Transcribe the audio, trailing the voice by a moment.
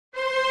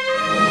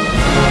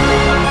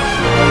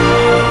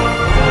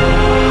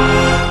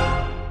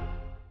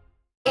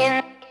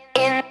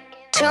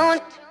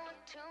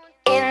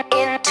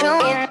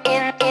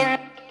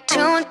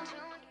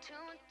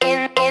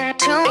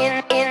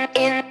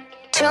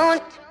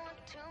tune.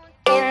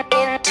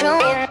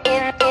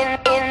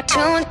 In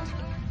tune.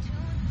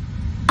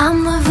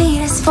 I'm the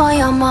Venus for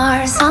your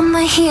Mars. I'm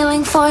the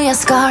healing for your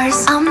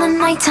scars. I'm the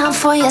nighttime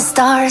for your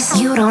stars.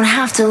 You don't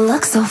have to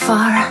look so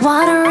far.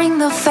 Watering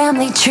the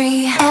family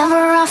tree,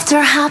 ever after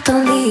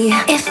happily.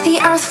 If the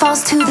earth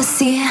falls to the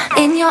sea,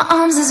 in your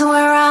arms is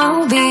where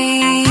I'll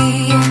be.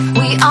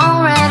 We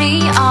already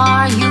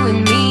are, you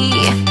and me,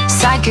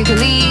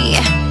 psychically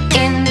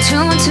in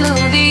tune to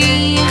the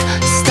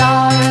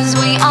stars.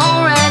 We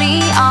already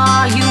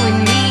are, you and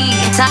me,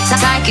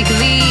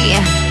 psychically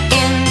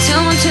in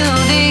tune to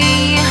the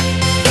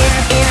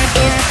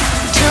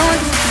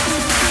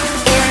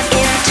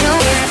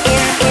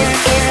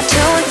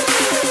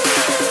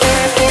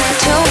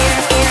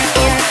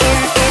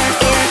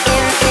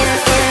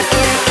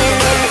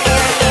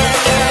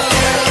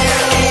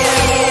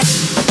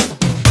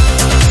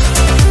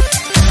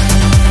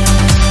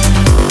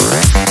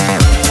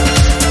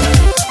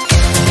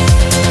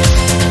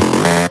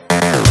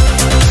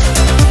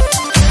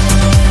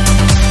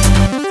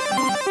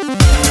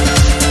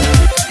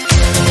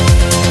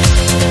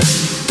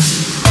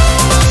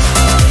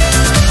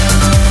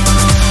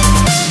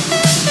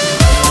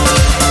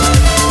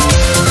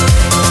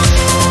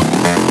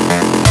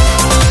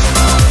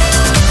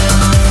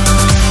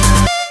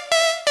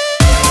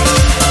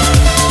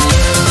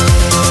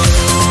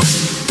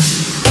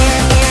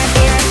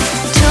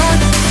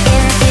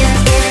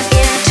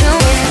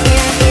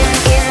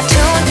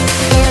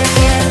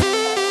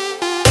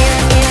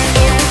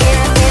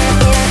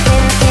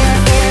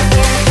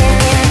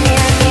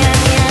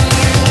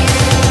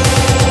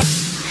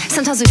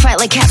we fight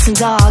like cats and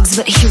dogs,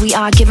 but here we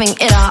are giving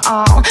it our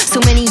all. So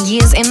many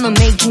years in the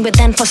making, but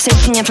then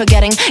forsaking and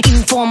forgetting.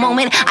 Even for a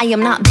moment, I am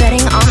not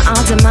betting on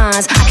our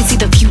demise. I can see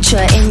the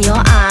future in your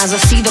eyes. I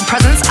see the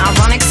presence,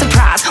 ironic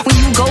surprise. When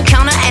you go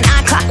counter and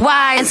I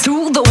clockwise, and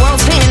through the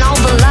world's pain and all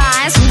the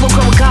lies, we will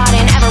grow a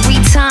garden every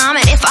time.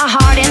 And if I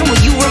harden, will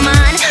you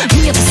remind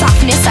me of the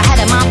softness I had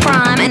in my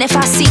prime? And if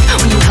I seek,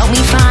 will you help me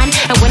find?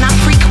 And when I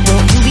freak,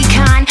 won't you be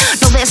kind?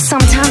 No, there's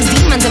sometimes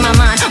demons in my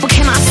mind. What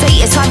can I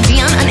say? It's hard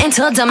being an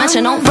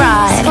interdimensional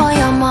ride. For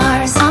your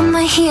Mars, I'm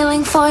the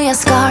healing for your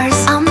scars.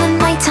 I'm the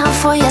nighttime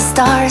for your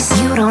stars.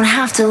 You don't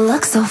have to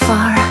look so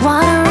far.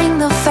 Watering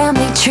the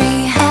family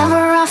tree,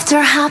 ever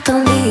after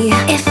happily.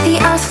 If the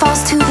earth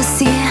falls to the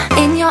sea,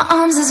 in your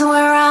arms is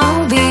where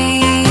I'll be.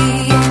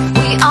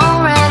 We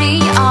already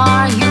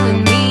are, you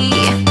and me,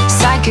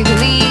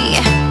 psychically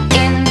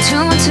in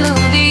tune to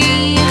the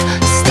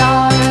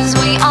stars.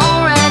 We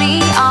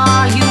already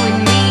are, you and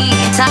me,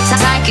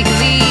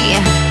 psychically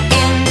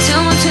in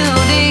tune to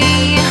the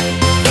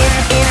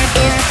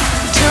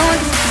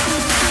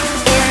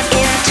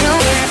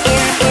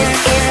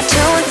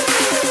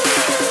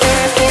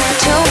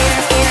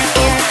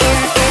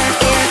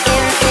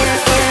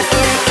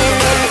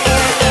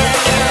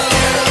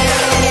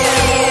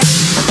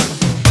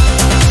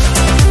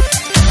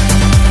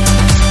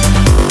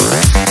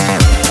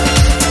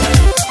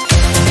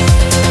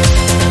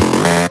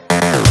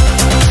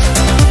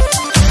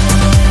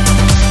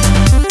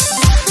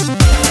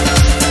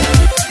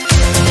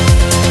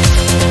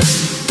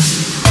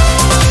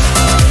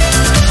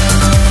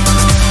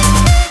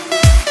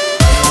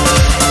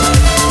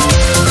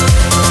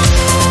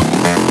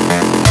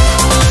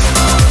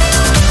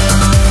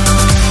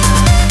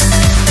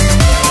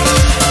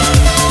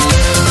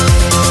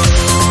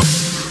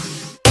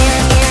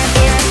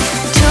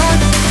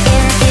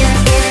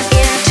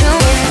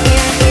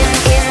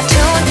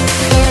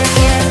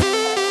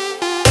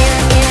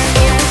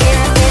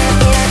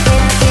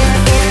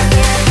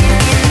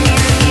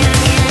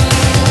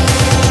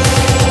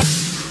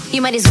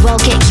might as well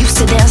get used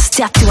to this.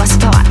 Death to a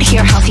spot,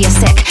 here healthy or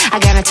sick. I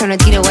gotta turn a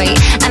deed away,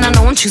 and I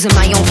know I'm choosing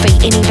my own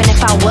fate. And even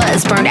if I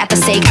was burned at the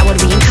stake, I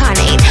would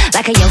reincarnate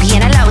like a yogi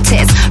in a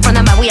lotus. From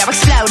the mud we are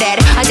exploded.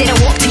 I didn't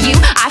walk to you,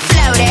 I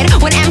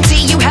floated. When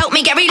empty, you helped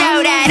me get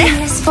reloaded. I'm the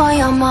Venus for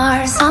your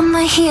Mars. I'm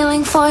the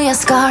healing for your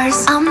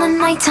scars. I'm the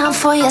nighttime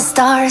for your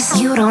stars.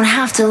 You don't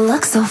have to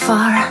look so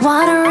far.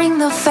 Watering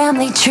the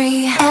family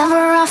tree,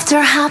 ever after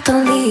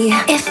happily.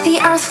 If the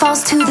earth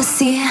falls to the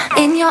sea,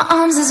 in your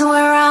arms is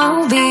where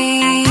I'll be.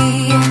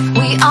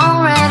 We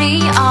already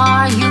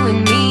are, you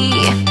and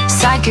me,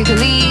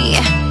 psychically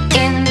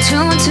in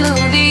tune to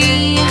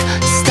the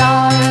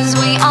stars.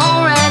 We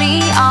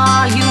already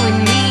are, you and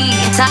me,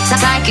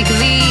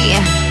 psychically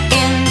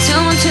in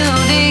tune to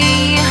the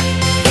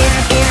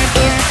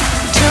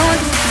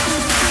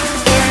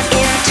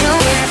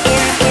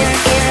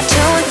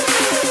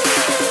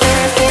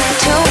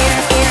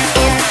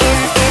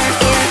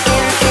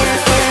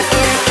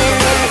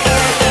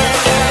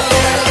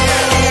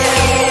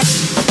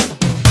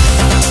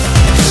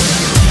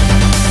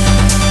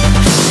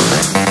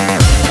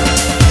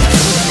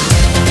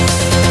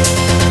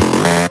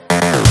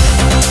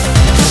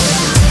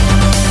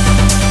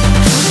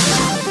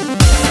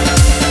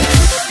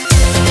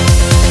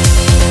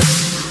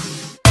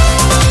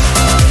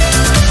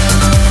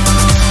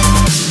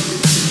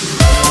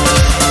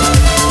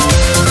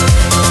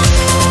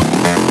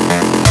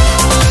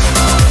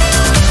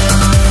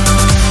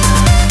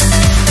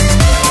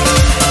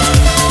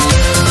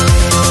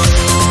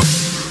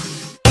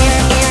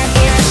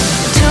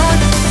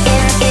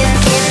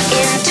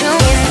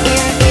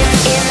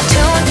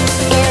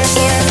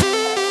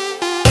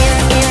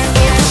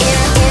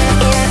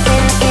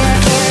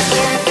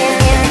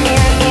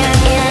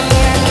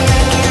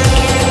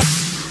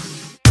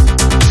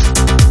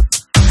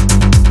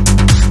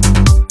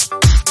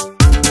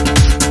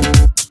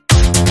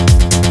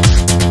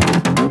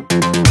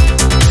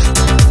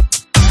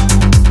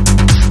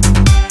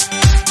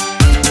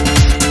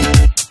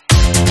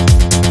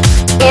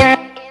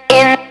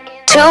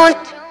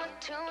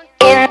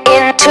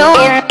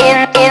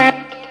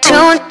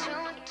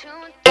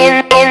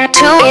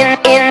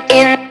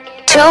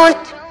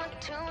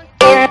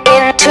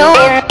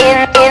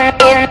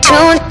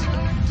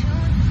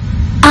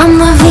I'm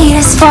the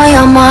Venus for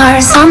your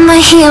Mars, I'm the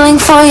healing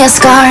for your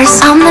scars,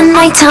 I'm the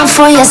nighttime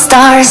for your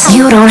stars.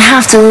 You don't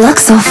have to look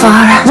so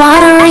far.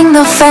 Watering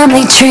the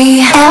family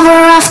tree, ever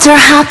after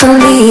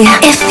happily.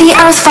 If the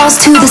earth falls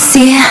to the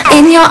sea,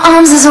 in your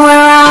arms is where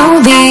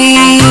I'll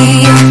be.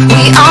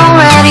 We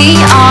already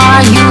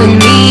are, you and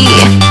me,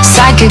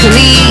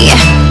 psychically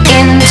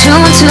in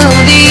tune to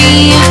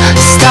the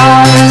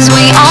stars.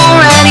 We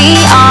already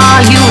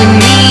are, you and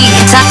me,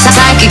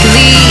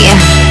 psychically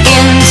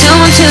in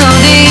tune to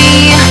the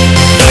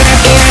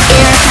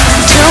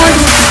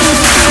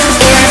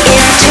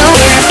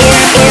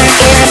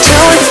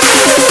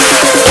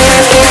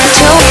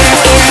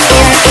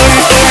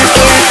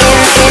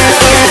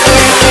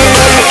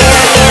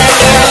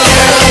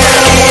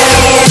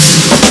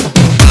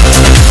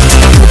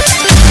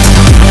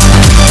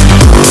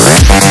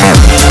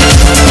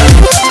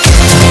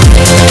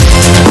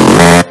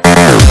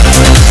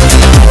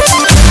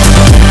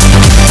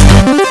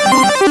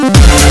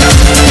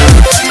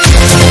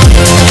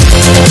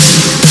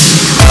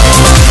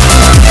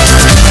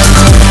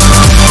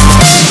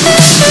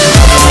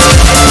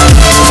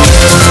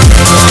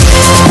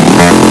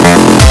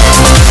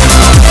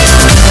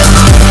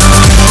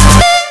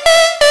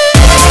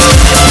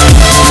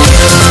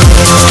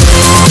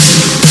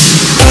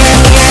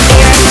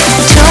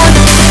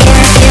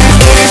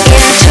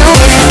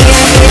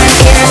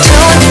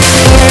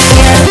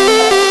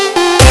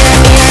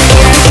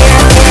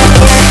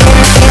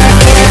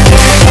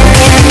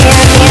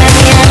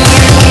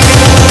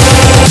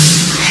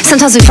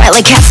Sometimes we fight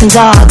like cats and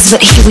dogs,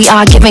 but here we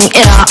are giving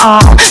it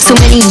our all. So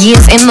many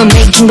years in the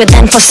making, but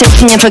then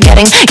forsaking and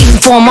forgetting. Even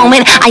for a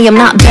moment, I am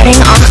not betting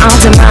on our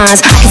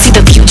demise. I can see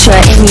the future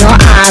in your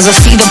eyes, or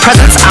see the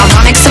present's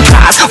ironic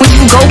surprise. When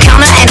you go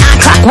counter and I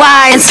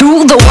clockwise,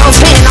 through the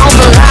world's pain and all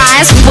the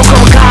lies, we will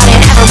grow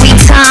garden every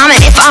time.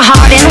 And if I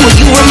harden, will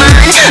you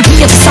remind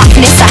me of the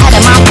softness I had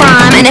in my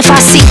prime? And if I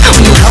seek,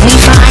 will you help me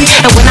find?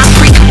 And when I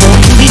freak,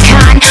 will you be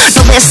kind?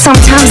 No, there's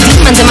sometimes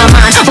demons in my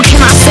mind. What can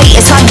I say?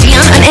 It's hard being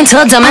an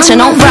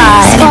interdimensional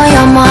ride. For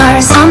your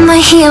Mars, I'm the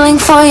healing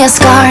for your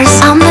scars,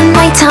 I'm the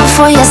nighttime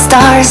for your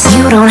stars.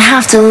 You don't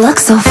have to look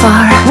so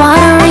far.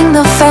 Watering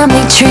the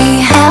family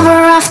tree,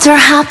 ever after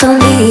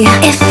happily.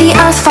 If the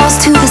earth falls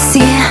to the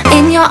sea,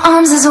 in your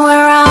arms is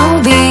where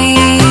I'll be.